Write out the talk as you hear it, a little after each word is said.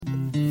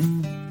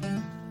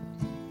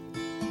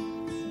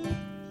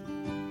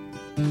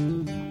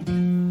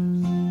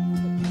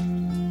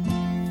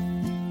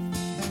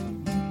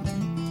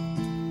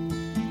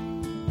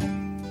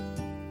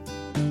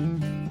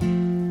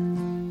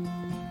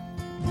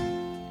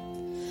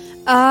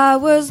I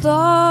was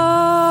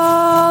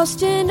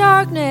lost in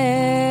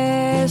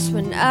darkness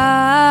when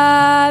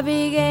I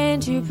began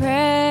to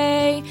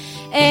pray,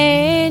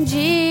 and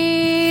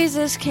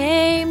Jesus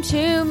came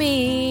to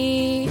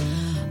me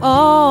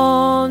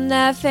on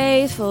that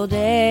faithful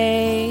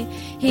day.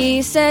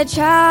 He said,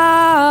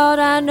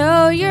 "Child, I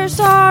know you're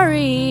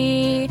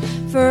sorry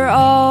for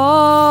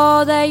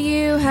all that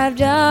you have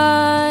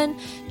done.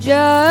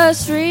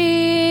 Just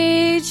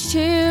reach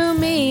to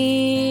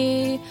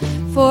me,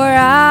 for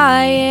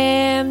I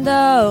am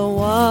the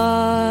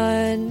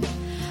one.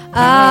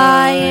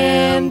 I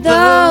am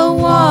the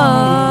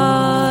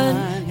one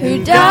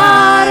who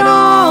died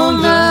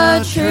on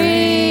the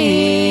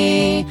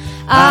tree.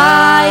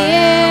 I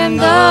am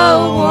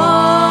the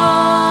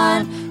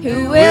one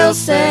who will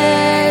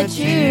set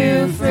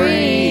you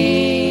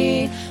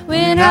free.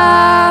 When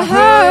I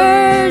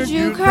heard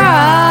you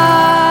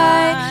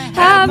cry,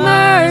 have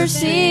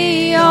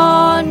mercy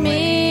on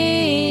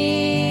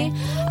me.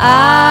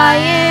 I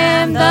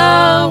am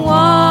the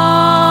one.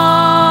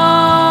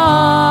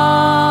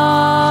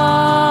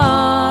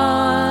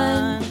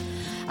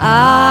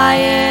 I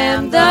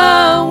am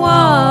the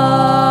one.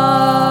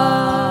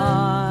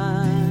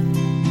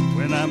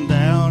 When I'm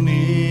down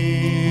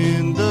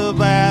in the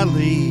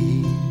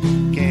valley,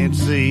 can't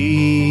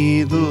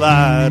see the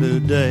light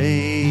of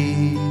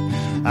day,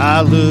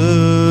 I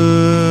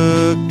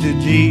look to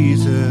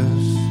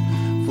Jesus,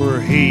 for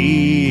He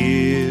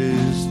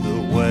is the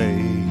way.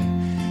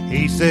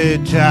 He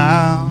said,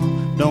 "Child,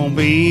 don't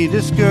be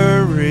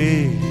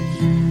discouraged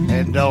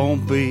and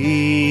don't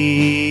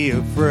be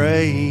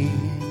afraid,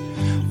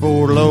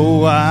 for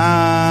lo,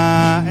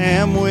 I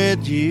am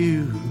with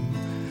you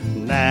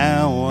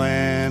now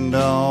and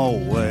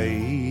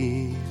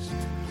always.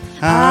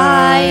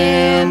 I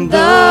am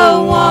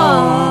the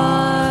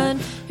one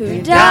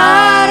who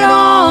died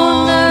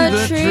on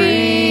the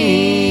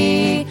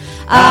tree.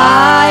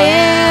 I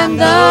am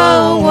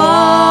the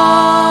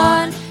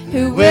one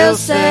who will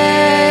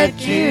set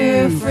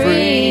you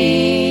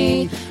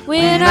free.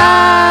 When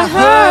I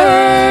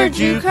heard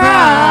you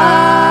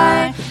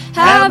cry,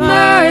 have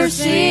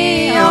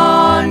mercy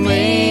on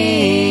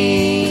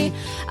me.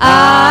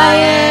 I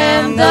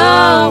am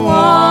the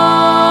one.